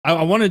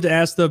I wanted to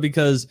ask though,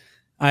 because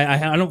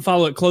I don't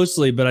follow it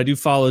closely, but I do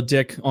follow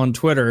Dick on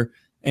Twitter,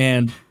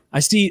 and I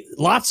see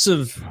lots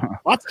of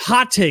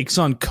hot takes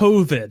on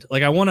COVID.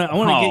 Like I want to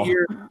get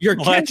your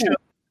catch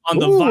up on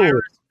the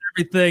virus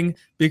and everything,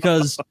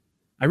 because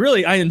I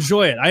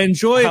enjoy it. I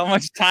enjoy. How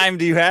much time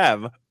do you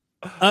have?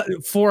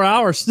 4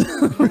 hours. So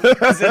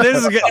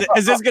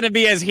is this going to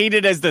be as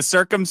heated as the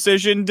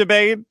circumcision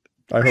debate?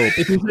 I hope.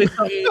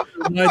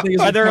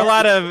 Are there a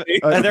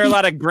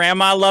lot of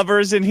grandma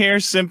lovers in here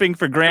simping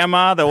for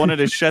grandma that wanted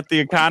to shut the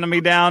economy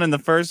down in the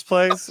first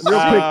place? Real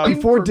quick,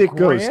 before Dick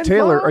goes,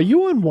 Taylor, are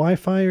you on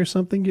Wi-Fi or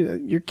something?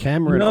 Your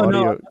camera and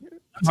audio. No,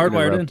 I'm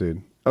hardwired in.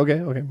 Dude. Okay.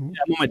 Yeah, I'm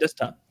on my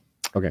desktop.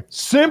 Okay.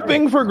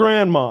 Simping for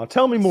grandma.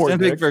 Tell me more. Simping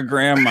Dick. for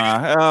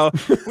grandma. Oh,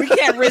 we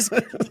can't risk.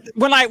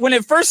 When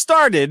it first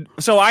started,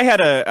 so I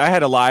had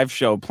a live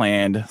show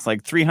planned. It's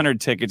like 300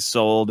 tickets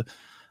sold.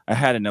 I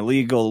had an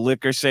illegal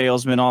liquor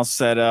salesman all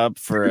set up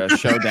for a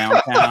show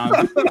downtown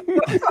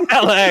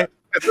LA.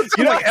 It's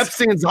like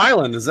Epstein's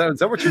Island. Is that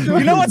what you're doing?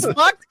 You know what's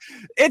fucked?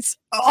 It's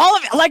all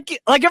of it,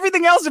 like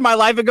everything else in my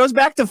life. It goes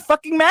back to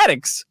fucking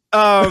Maddox.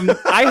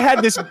 I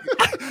had this.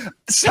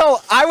 So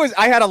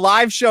I had a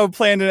live show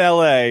planned in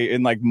LA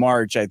in like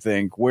March, I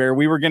think, where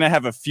we were gonna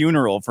have a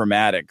funeral for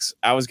Maddox.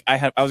 I was gonna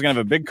have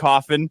a big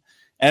coffin.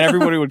 And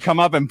everybody would come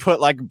up and put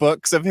like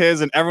books of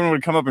his, and everyone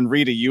would come up and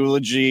read a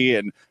eulogy,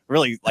 and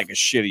really like a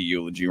shitty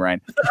eulogy,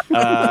 right?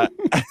 And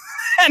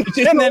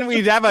then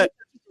we'd have a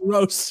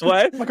roast.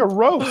 What? Like a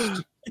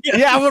roast.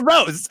 Yeah,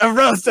 a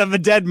roast of a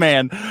dead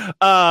man,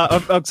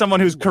 of someone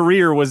whose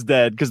career was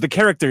dead, because the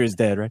character is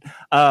dead, right?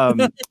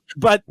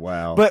 But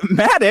wow. But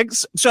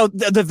Maddox, so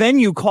the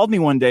venue called me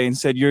one day and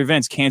said, your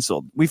event's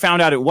canceled. We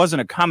found out it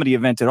wasn't a comedy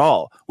event at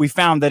all. We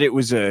found that it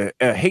was a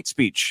hate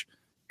speech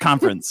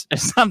conference or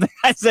something.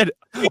 I said,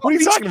 what are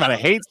you talking about?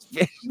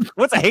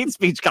 What's a hate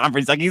speech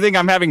conference? Like, you think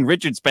I'm having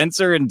Richard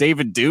Spencer and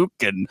David Duke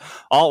and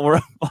all?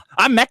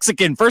 I'm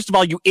Mexican. First of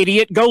all, you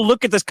idiot, go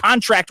look at this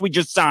contract we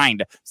just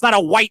signed. It's not a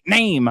white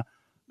name.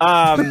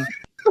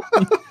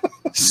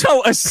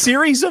 So a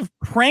series of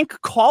prank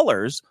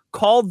callers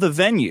called the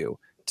venue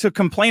to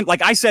complain.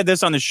 Like, I said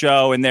this on the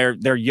show, and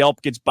their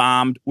Yelp gets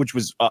bombed, which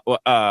was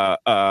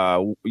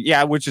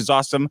which is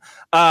awesome.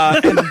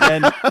 And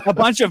then a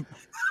bunch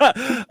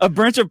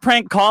of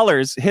prank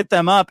callers hit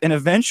them up, and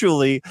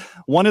eventually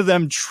one of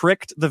them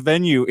tricked the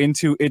venue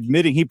into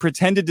admitting he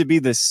pretended to be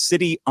the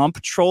city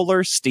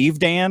umptroller, Steve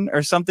Dan,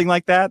 or something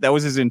like that. That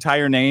was his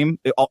entire name,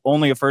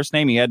 only a first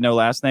name. He had no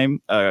last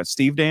name,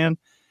 Steve Dan.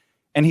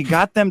 And he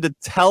got them to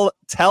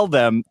tell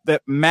them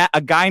that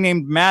a guy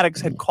named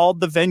Maddox had called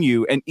the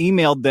venue and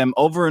emailed them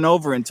over and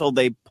over until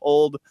they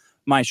pulled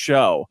my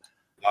show.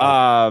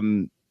 Wow.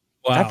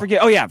 I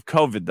forget. Oh yeah,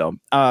 COVID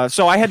though.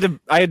 So I had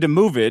to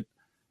move it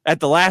at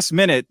the last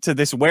minute to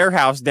this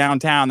warehouse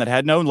downtown that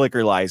had no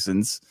liquor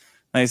license.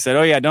 And they said,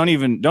 oh yeah, don't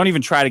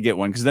even try to get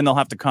one, because then they'll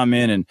have to come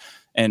in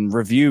and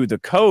review the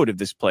code of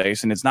this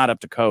place, and it's not up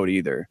to code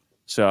either.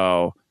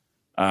 So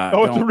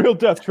it's a real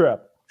death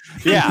trap.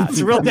 Yeah,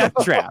 it's a real death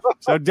trap.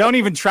 So don't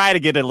even try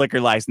to get a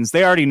liquor license.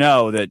 They already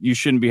know that you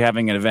shouldn't be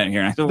having an event here.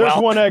 And I said, there's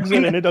one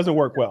exit and it doesn't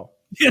work well.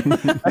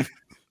 If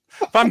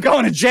I'm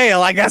going to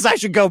jail, I guess I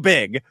should go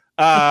big.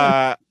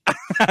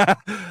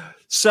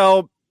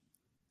 So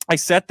I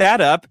set that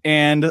up,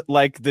 and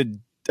like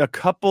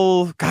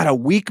a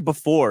week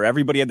before,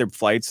 everybody had their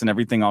flights and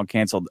everything all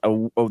canceled.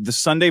 The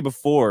Sunday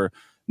before,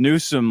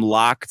 Newsom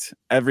locked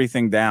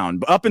everything down.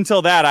 But up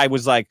until that, I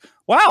was like,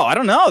 wow, I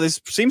don't know,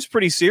 this seems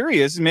pretty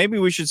serious. Maybe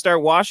we should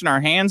start washing our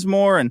hands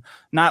more and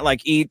not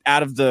like eat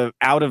out of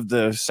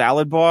the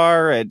salad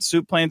bar at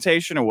Soup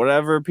Plantation or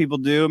whatever people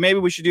do. Maybe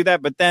we should do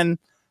that. But then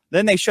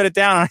they shut it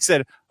down, and I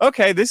said,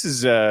 okay, this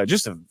is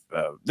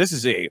this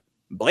is a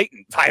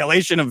blatant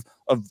violation of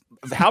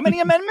how many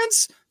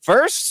amendments?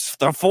 First,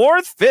 the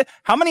fourth, fifth.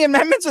 How many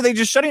amendments are they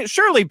just shutting?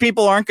 Surely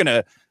people aren't going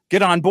to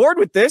get on board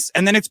with this.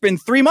 And then it's been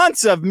 3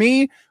 months of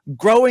me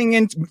growing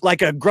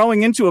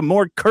into a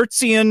more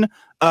Kurtzian,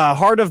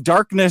 heart of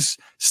darkness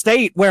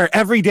state, where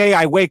every day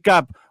I wake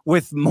up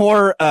with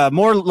more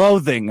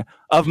loathing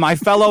of my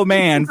fellow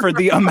man for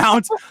the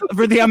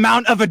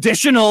amount of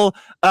additional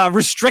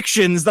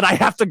restrictions that I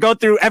have to go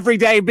through every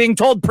day, being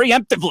told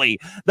preemptively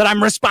that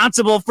I'm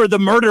responsible for the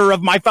murder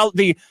of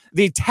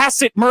the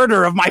tacit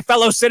murder of my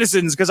fellow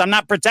citizens because I'm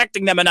not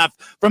protecting them enough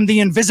from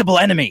the invisible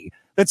enemy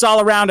that's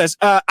all around us.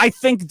 I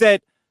think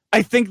that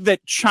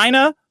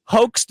China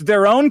hoaxed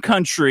their own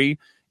country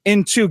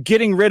into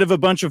getting rid of a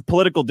bunch of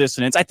political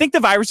dissidents. I think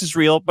the virus is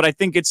real, but I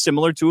think it's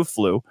similar to a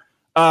flu.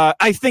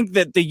 I think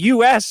that the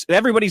U.S.,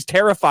 everybody's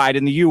terrified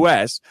in the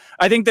U.S.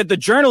 I think that the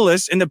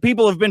journalists and the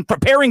people have been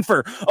preparing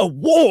for a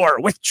war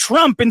with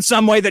Trump in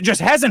some way that just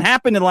hasn't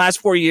happened in the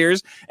last 4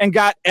 years, and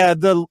got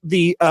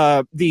the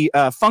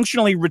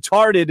functionally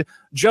retarded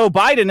Joe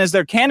Biden as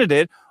their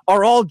candidate,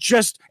 are all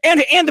just,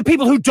 and the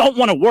people who don't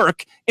want to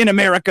work in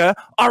America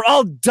are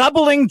all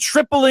doubling,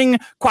 tripling,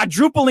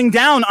 quadrupling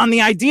down on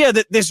the idea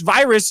that this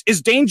virus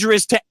is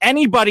dangerous to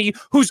anybody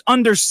who's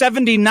under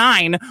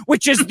 79,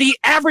 which is the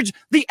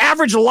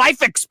average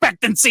life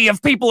expectancy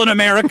of people in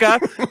America,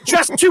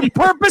 just to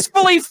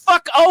purposefully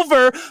fuck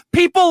over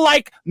people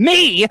like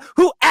me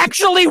who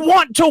actually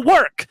want to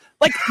work.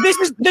 Like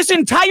this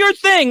entire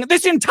thing,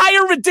 this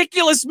entire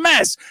ridiculous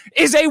mess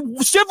is a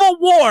civil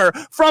war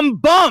from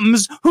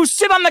bums who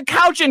sit on the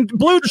couch and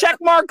blue check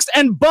marks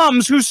and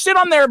bums who sit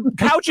on their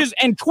couches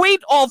and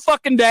tweet all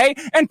fucking day,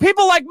 and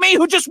people like me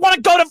who just want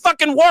to go to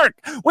fucking work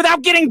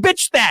without getting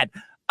bitched at.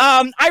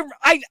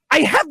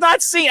 I have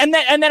not seen, and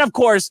then of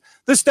course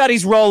the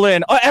studies roll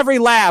in. Oh, every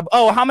lab.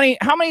 Oh, how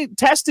many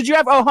tests did you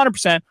have? Oh,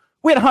 100%.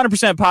 We had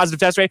 100% positive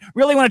test rate.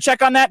 Really want to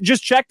check on that?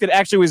 Just checked. It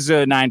actually was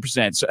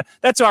 9%. So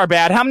that's our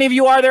bad. How many of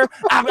you are there?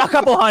 A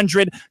couple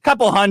hundred.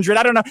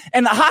 I don't know.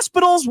 And the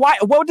hospitals, why?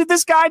 What did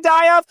this guy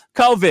die of?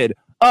 COVID.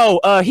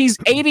 Oh, he's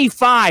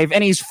 85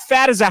 and he's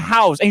fat as a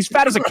house and he's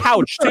fat as a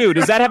couch too.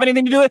 Does that have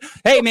anything to do with it?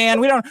 Hey man,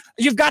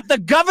 you've got the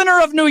governor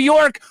of New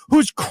York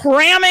who's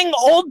cramming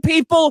old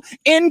people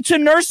into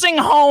nursing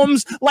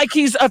homes like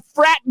he's a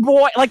frat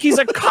boy, like he's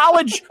a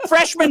college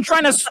freshman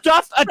trying to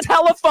stuff a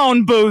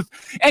telephone booth.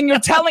 And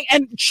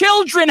and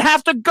children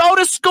have to go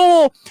to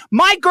school.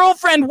 My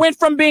girlfriend went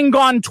from being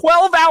gone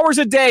 12 hours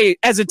a day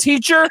as a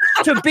teacher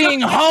to being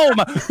home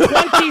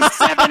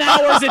 27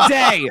 hours a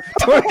day.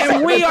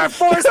 And we are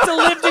forced to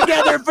live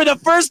together for the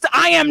first.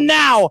 I am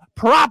now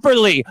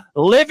properly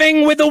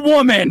living with a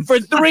woman for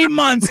 3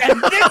 months,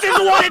 and this is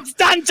what it's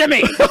done to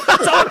me.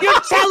 So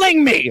you're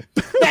telling me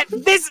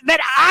that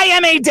I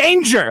am a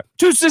danger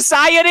to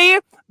society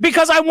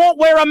because I won't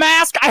wear a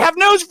mask? I have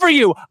news for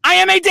you. I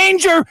am a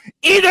danger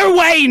either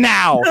way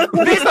now.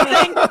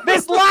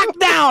 This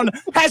lockdown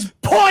has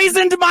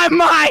poisoned my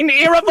mind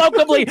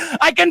irrevocably.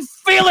 I can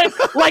feel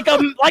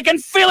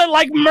it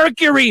like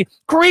mercury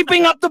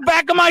creeping up the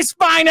back of my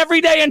spine every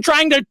day and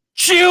trying to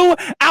chew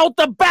out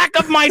the back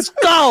of my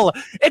skull.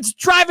 It's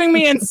driving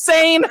me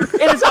insane.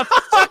 It is a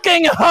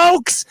fucking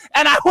hoax,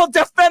 and I will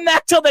defend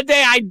that till the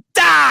day I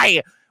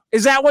die.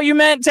 Is that what you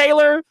meant,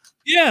 Taylor?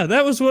 Yeah,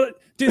 that was what.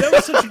 Dude, that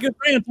was such a good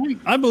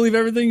rant. I believe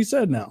everything you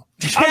said now.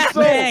 Yeah,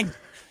 man.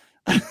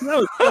 That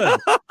was good.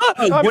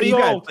 What do you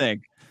guys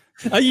think?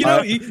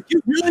 You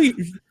really,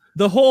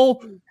 the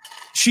whole,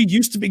 she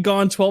used to be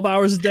gone 12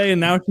 hours a day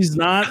and now she's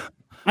not.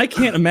 I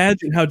can't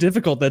imagine how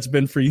difficult that's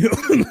been for you.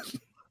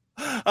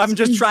 I'm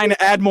just trying to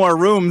add more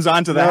rooms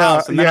onto the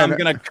house, and then I'm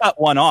going to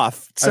cut one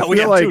off. So we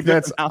have like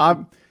that's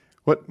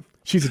what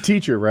she's a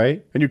teacher,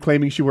 right? And you're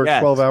claiming she worked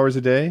 12 hours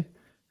a day?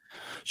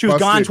 She was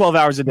gone 12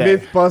 hours a day.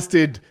 Myth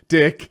busted,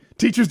 Dick.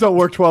 Teachers don't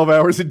work 12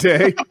 hours a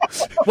day.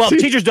 Well,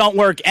 teachers don't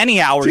work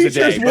any hours a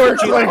day. Teachers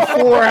work like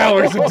 4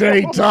 hours a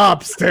day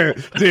tops,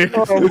 Dick.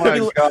 Oh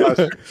my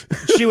gosh.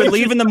 She would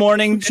leave in the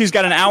morning. She's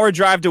got an hour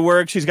drive to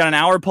work. She's got an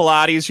hour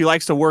Pilates. She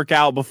likes to work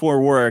out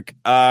before work.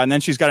 And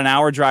then she's got an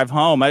hour drive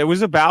home. It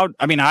was about,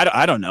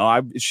 I don't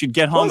know. She'd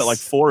get home at like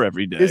 4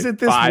 every day. Isn't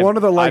this one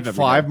of the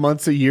 5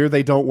 months a year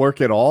they don't work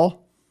at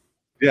all?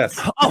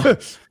 Yes. Oh,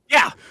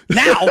 yeah,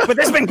 now, but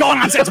this has been going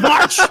on since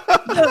March.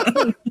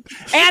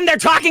 And they're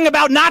talking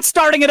about not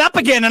starting it up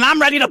again, and I'm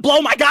ready to blow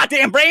my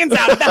goddamn brains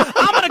out.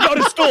 I'm going to go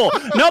to school.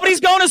 Nobody's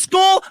going to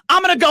school.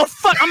 I'm going to go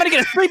I'm going to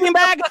get a sleeping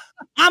bag.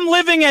 I'm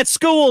living at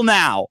school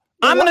now.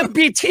 I'm going to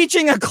be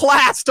teaching a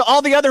class to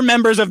all the other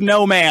members of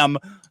No Ma'am.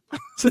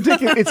 So,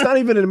 Dick, it's not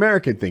even an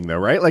American thing, though,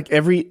 right? Like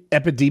every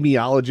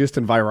epidemiologist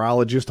and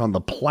virologist on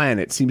the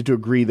planet seems to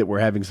agree that we're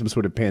having some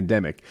sort of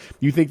pandemic.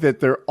 You think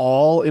that they're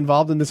all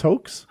involved in this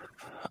hoax?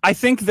 I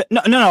think that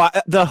no.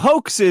 The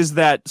hoax is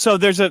that. So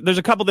there's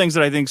a couple things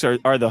that I think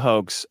are the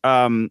hoax.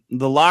 The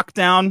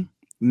lockdown,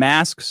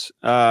 masks.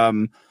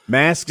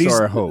 Masks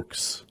are a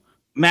hoax.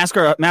 Masks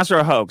are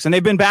a hoax, and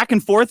they've been back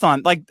and forth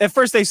on. Like at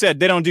first they said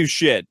they don't do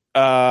shit.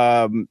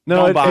 Don't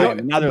buy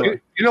them.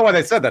 You know why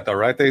they said that though,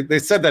 right? They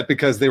said that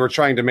because they were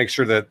trying to make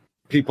sure that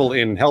people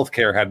in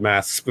healthcare had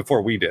masks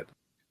before we did.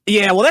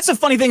 Yeah, well, that's a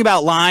funny thing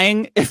about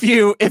lying. If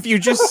you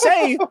just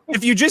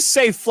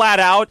say flat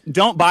out,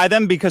 don't buy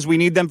them because we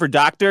need them for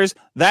doctors.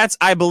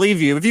 I believe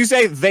you. If you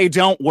say they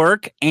don't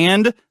work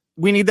and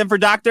we need them for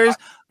doctors,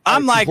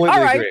 I'm like, all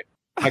right. Agree.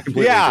 I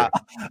completely agree.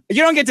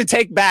 You don't get to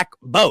take back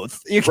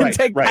both. You can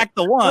take back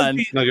the one.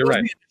 No, you're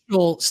right. The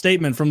initial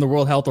statement from the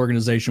World Health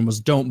Organization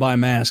was, "Don't buy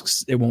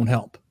masks; it won't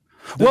help."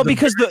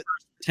 Because the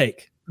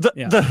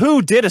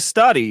WHO did a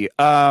study.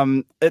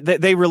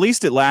 They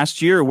released it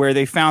last year where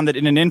they found that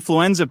in an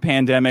influenza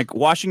pandemic,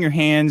 washing your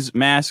hands,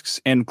 masks,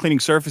 and cleaning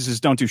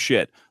surfaces don't do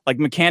shit. Like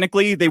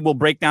mechanically, they will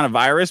break down a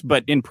virus,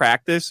 but in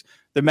practice,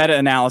 the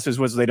meta-analysis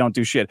was they don't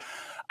do shit.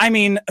 I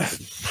mean,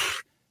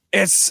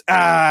 it's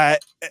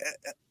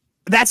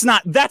that's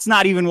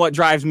not even what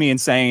drives me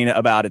insane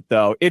about it,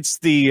 though. It's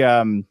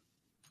the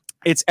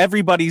it's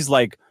everybody's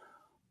like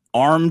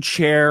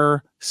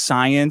armchair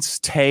science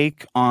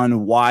take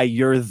on why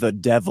you're the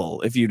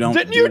devil if you don't.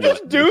 Didn't you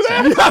just do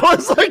that? I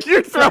was like,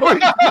 you're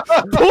throwing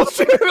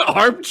bullshit at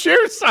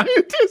armchair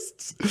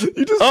scientists.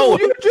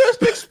 You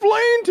just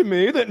explained to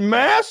me that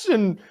mass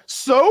and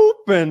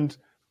soap and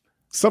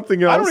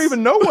something else. I don't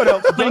even know what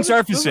else. Clean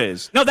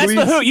surfaces. No, that's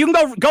the WHO. You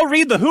can go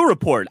read the WHO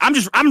report.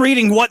 I'm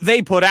reading what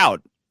they put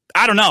out.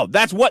 I don't know.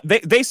 That's what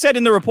they said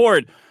in the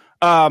report.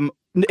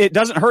 It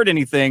doesn't hurt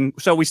anything,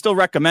 so we still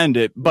recommend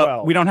it,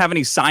 but we don't have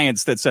any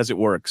science that says it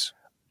works.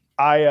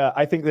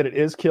 I think that it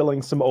is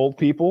killing some old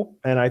people,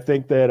 and I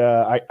think that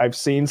I've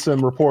seen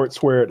some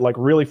reports where it like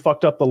really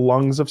fucked up the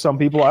lungs of some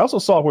people. I also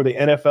saw where the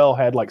NFL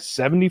had like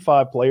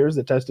 75 players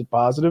that tested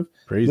positive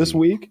this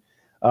week.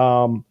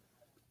 I'm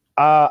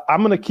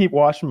gonna keep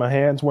washing my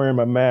hands, wearing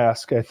my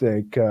mask. I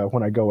think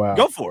when I go out,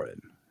 go for it.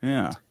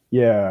 Yeah.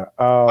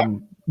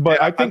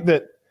 But I think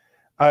that.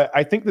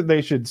 I think that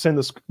they should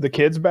send the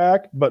kids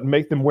back, but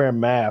make them wear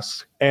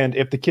masks. And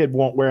if the kid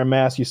won't wear a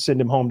mask, you send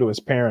him home to his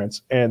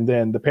parents, and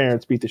then the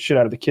parents beat the shit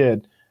out of the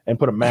kid and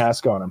put a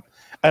mask on him.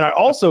 And I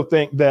also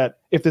think that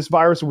if this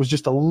virus was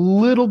just a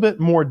little bit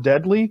more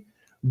deadly,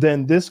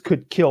 then this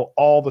could kill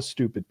all the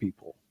stupid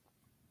people.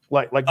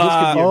 Like this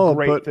could be a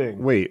great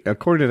thing. Wait,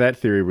 according to that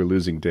theory, we're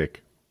losing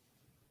Dick.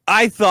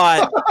 I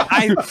thought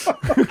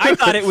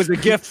it was a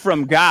gift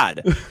from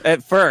God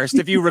at first.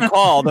 If you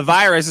recall, the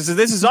virus says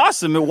this is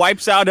awesome. It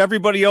wipes out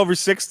everybody over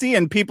 60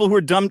 and people who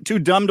are too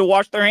dumb to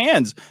wash their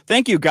hands.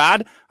 Thank you,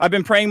 God. I've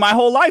been praying my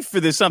whole life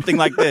for something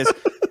like this.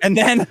 And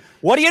then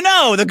what do you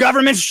know? The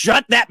government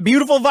shut that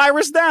beautiful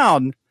virus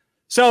down.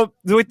 So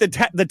with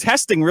the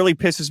testing really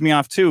pisses me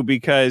off too,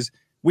 because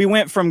we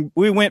went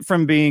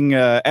from being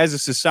as a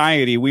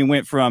society, we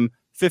went from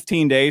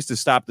 15 days to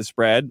stop the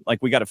spread, like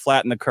we got to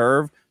flatten the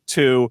curve,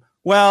 to,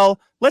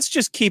 well, let's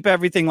just keep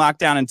everything locked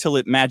down until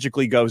it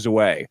magically goes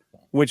away,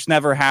 which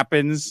never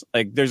happens.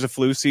 Like there's a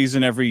flu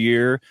season every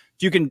year.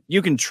 You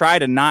can try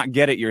to not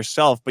get it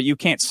yourself, but you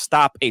can't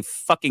stop a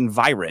fucking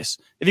virus.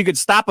 If you could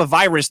stop a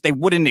virus, they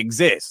wouldn't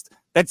exist.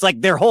 That's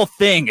like their whole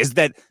thing, is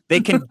that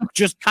they can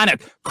just kind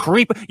of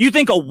creep. You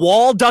think a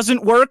wall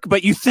doesn't work,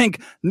 but you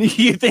think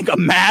a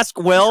mask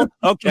will?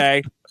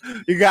 Okay.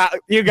 You got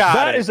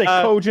that it. Is a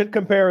cogent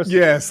comparison.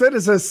 Yes, that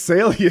is a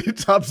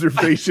salient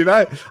observation.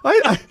 I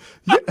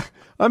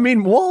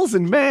mean, walls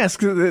and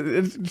masks,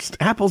 it's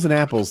apples and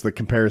apples, the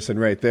comparison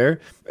right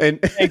there.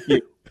 And thank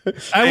you.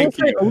 I will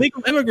say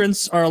illegal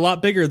immigrants are a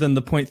lot bigger than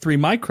the 0.3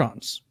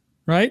 microns,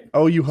 right?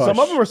 Oh, you hush. Some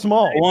of them are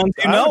small. Ones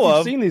you know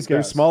of. Seen these guys.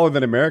 They're smaller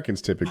than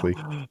Americans typically.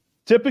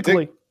 Dick,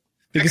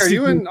 are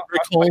you in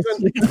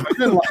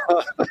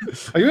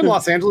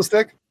Los Angeles,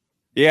 Dick?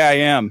 Yeah, I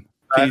am.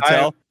 Can you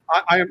tell?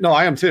 I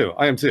am too.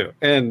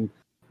 And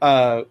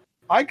I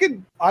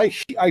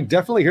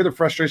definitely hear the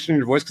frustration in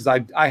your voice, because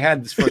I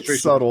had this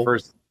frustration subtle.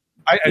 First.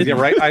 I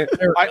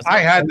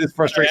had this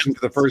frustration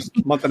for the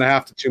first month and a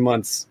half to 2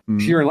 months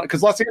here,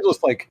 because Los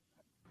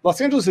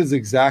Angeles is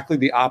exactly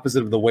the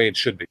opposite of the way it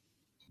should be.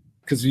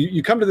 Because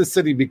you come to the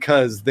city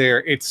because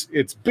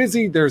it's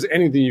busy. There's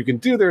anything you can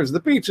do. There's the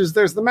beaches.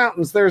 There's the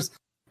mountains. There's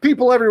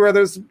people everywhere.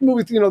 There's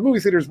movie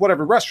theaters,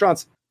 whatever,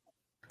 restaurants,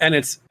 and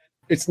it's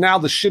now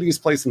the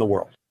shittiest place in the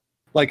world.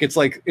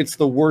 It's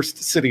the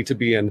worst city to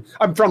be in.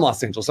 I'm from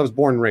Los Angeles. I was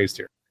born and raised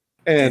here,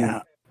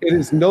 and it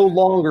is no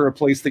longer a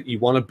place that you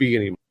want to be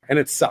anymore. And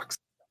it sucks.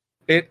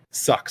 It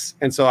sucks.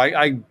 And so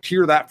I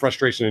hear that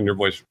frustration in your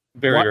voice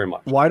very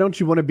much. Why don't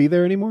you want to be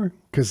there anymore?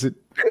 Because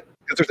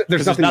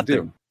there's nothing to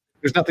do.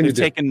 There's nothing to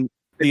do. You've taken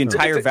the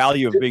entire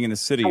value of being in the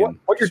city.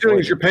 What you're doing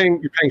is you're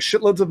paying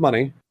shitloads of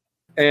money,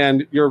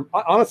 and you're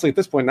honestly at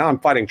this point now I'm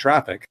fighting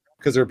traffic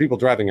because there are people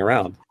driving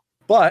around,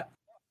 but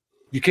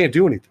you can't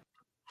do anything.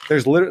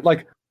 There's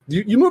literally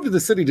you move to the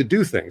city to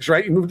do things,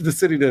 right? You move to the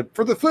city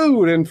for the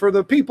food and for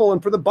the people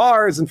and for the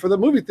bars and for the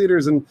movie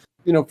theaters and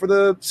for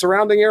the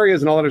surrounding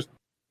areas and all that. There's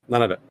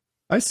none of it.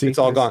 I see. It's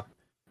all gone.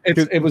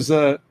 It was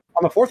on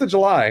the 4th of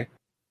July.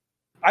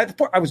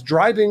 I was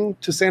driving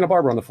to Santa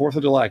Barbara on the 4th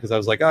of July because I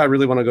was like, I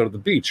really want to go to the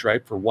beach,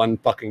 right, for one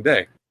fucking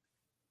day.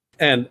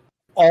 And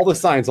all the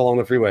signs along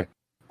the freeway,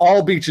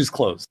 all beaches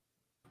closed.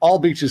 All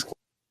beaches closed.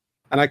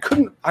 And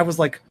I was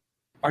like,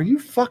 are you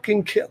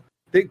fucking kidding?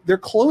 They're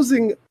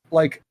closing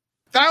like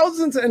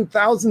thousands and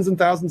thousands and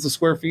thousands of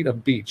square feet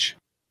of beach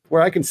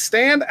where I can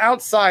stand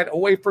outside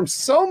away from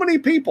so many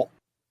people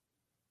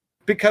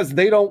because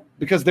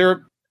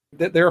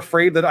they're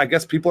afraid that I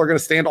guess people are going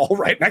to stand all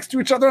right next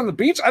to each other on the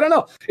beach. I don't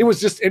know. It was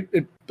just,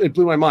 it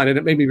blew my mind, and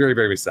it made me very,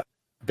 very sad.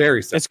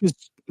 Very sad. It's because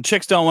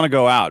chicks don't want to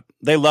go out.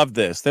 They love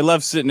this. They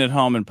love sitting at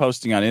home and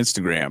posting on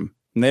Instagram,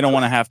 and they don't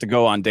want to have to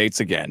go on dates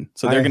again.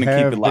 So they're going to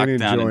keep it locked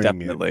down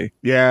indefinitely.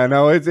 Yeah,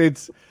 no,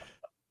 it's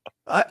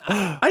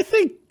I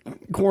think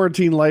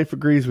quarantine life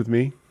agrees with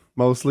me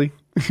mostly.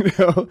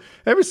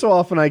 Every so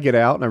often I get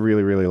out and I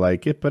really, really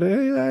like it, but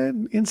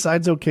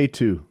inside's okay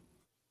too.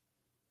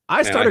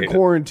 I started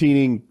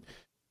quarantining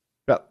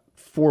about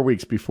 4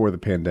 weeks before the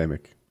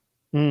pandemic.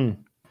 Oh,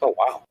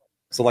 wow.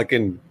 So like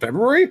in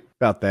February?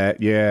 About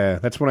that, yeah.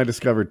 That's when I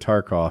discovered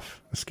Tarkov.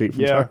 Escape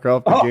from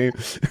Tarkov, the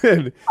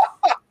game.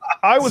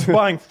 I was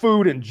buying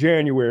food in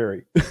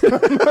January.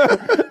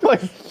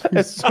 Like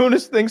as soon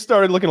as things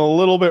started looking a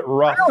little bit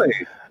rough, Really?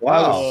 I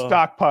Wow. was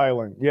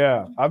stockpiling.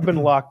 Yeah, I've been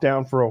locked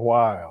down for a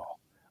while.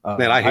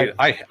 Man, I hate it.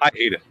 I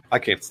hate it. I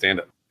can't stand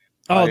it.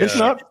 Oh, this It's is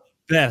not.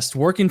 best.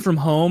 Working from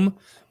home,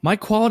 my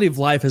quality of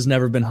life has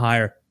never been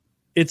higher.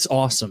 It's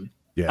awesome.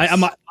 Yes.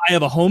 I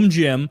have a home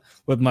gym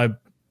with my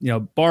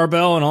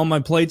barbell and all my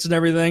plates and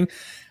everything.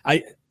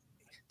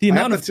 The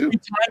amount of free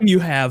time you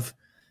have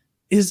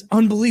is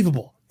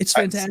unbelievable. It's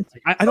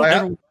fantastic. I don't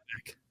ever look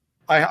back.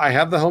 I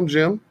have the home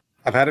gym.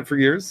 I've had it for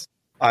years.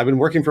 I've been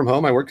working from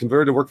home. I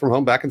converted to work from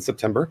home back in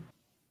September.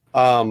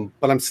 But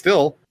it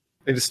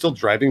is still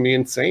driving me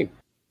insane.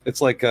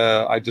 It's like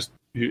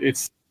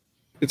it's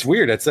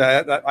weird. It's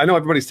I know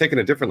everybody's taking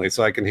it differently,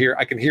 so I can hear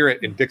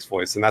it in Dick's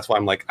voice, and that's why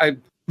I'm like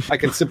I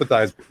can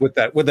sympathize with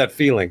that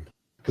feeling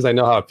because I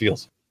know how it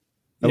feels.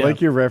 I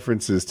like your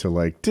references to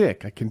like,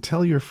 Dick, I can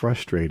tell you're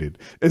frustrated.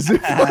 As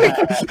if like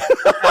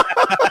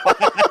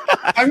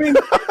I mean,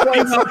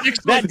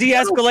 that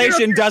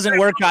de-escalation doesn't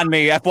work on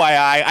me,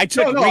 FYI. I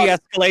took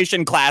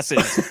re-escalation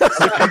classes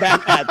to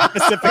combat that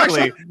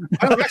specifically.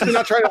 I'm actually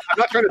not trying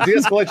to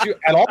de-escalate you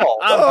at all.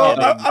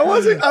 I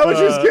was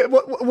just kidding.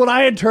 What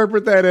I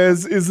interpret that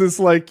as is this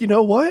like, you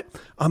know what?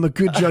 I'm a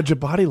good judge of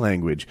body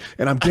language,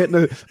 and I'm getting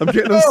a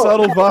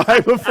subtle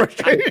vibe of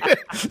frustration.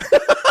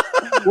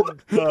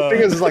 The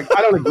thing is, like,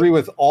 I don't agree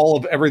with all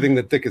of everything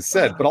that Dick has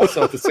said, but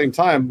also at the same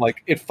time,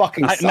 like, it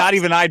fucking sucks. Not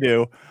even I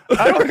do.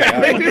 I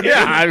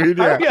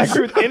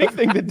agree with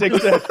anything that Dick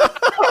said.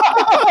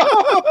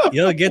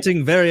 You're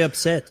getting very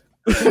upset.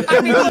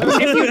 I mean,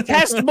 look, if you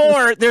test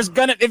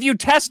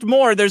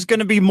more, there's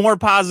gonna be more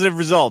positive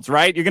results,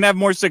 right? You're gonna have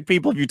more sick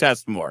people if you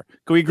test more.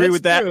 Can we agree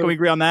with that? Can we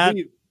agree on that?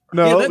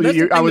 No,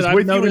 Yeah, I was with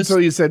you noticed.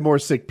 until you said more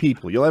sick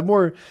people. You'll have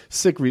more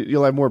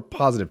you'll have more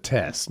positive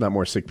tests, not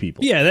more sick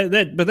people. Yeah,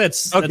 that's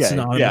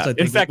synonymous. Yeah. I think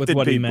Infected with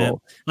what he meant.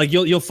 people. Like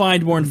you'll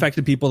find more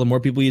infected people the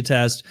more people you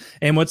test.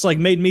 And what's like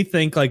made me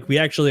think like we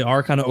actually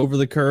are kind of over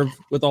the curve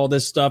with all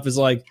this stuff is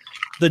like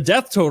the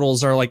death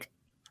totals are like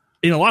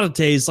in a lot of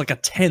days like a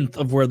tenth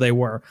of where they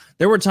were.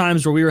 There were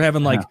times where we were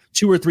having like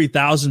 2,000 or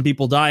 3,000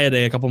 people die a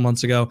day a couple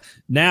months ago.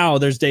 Now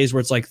there's days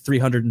where it's like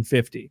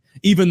 350.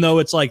 Even though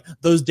it's like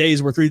those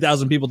days where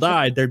 3,000 people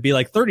died, there'd be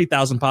like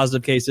 30,000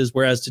 positive cases.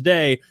 Whereas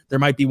today there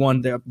might be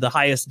one. The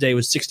highest day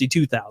was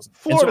 62,000.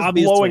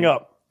 Florida's blowing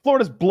up.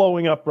 Florida's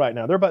blowing up right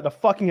now. They're about to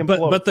fucking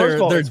implode. But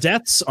their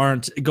deaths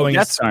aren't going.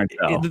 Deaths aren't.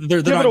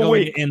 They're not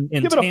going in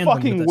Give it a tandem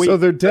fucking with week. So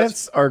their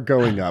deaths are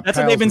going up. That's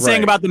what they've been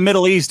saying about the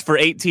Middle East for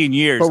 18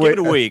 years. But Give it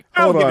a week.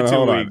 Hold Give it 2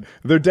 on. weeks.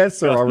 Their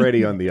deaths are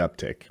already on the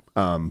uptick.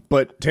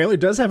 But Taylor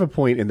does have a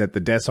point in that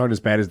the deaths aren't as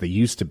bad as they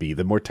used to be.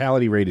 The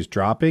mortality rate is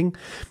dropping,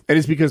 and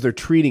it's because they're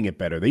treating it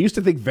better. They used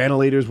to think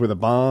ventilators were the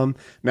bomb.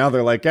 Now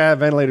they're like,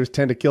 ventilators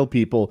tend to kill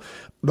people.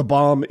 The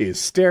bomb is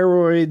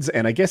steroids,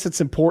 and I guess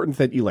it's important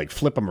that you like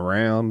flip them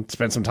around,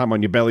 spend some time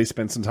on your belly,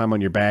 spend some time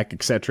on your back,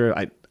 etc.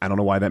 I don't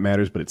know why that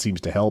matters, but it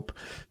seems to help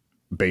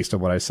based on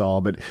what I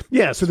saw. But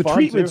yeah, so the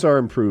treatments are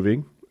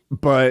improving,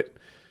 but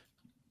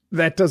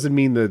that doesn't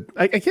mean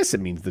I guess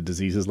it means the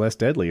disease is less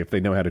deadly if they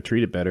know how to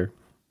treat it better.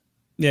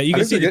 Yeah, you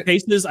can see the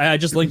cases. I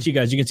just linked you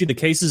guys. You can see the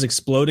cases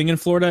exploding in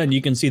Florida, and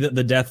you can see that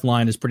the death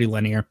line is pretty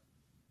linear.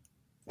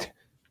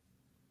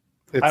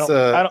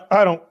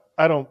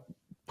 I don't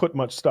put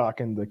much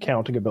stock in the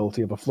counting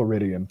ability of a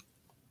Floridian.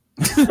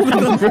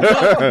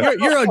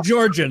 You're a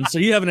Georgian, so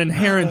you have an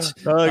inherent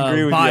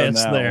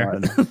bias there.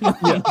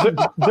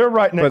 They're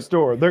right next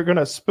door. They're going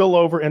to spill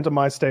over into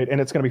my state, and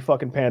it's going to be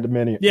fucking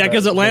pandemonium. Yeah,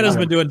 because Atlanta's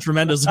been doing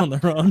tremendous on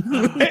their own.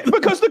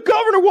 Because the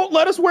governor won't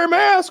let us wear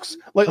masks.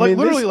 This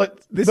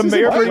the is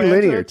mayor pretty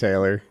linear,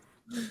 Taylor.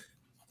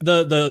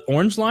 The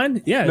orange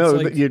line? Yeah. No,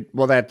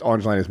 that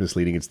orange line is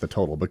misleading. It's the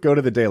total. But go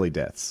to the daily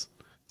deaths.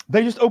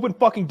 They just opened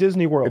fucking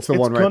Disney World. It's the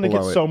one right below it. It's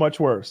going to get so much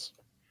worse.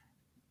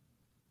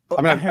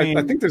 I mean,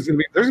 I think there's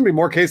gonna be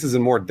more cases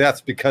and more deaths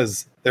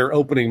because they're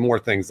opening more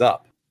things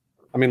up.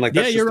 I mean, like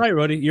you're right,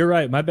 Roddy. You're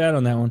right. My bad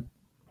on that one,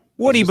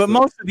 Woody. But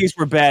most of these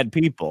were bad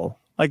people.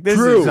 Like this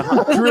True.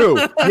 is True.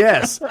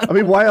 Yes. I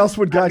mean, why else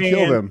would God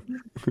kill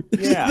them?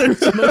 Yeah.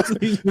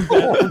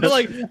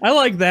 I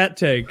like that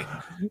take.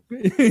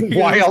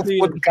 Why else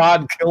would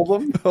God kill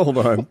them? Hold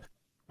on.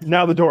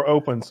 Now the door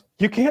opens.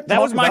 You can't.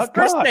 That was my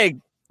first take.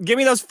 Give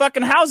me those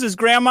fucking houses,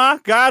 Grandma.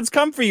 God's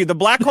come for you. The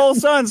black hole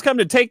sun's come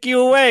to take you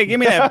away. Give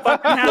me that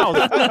fucking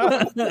house.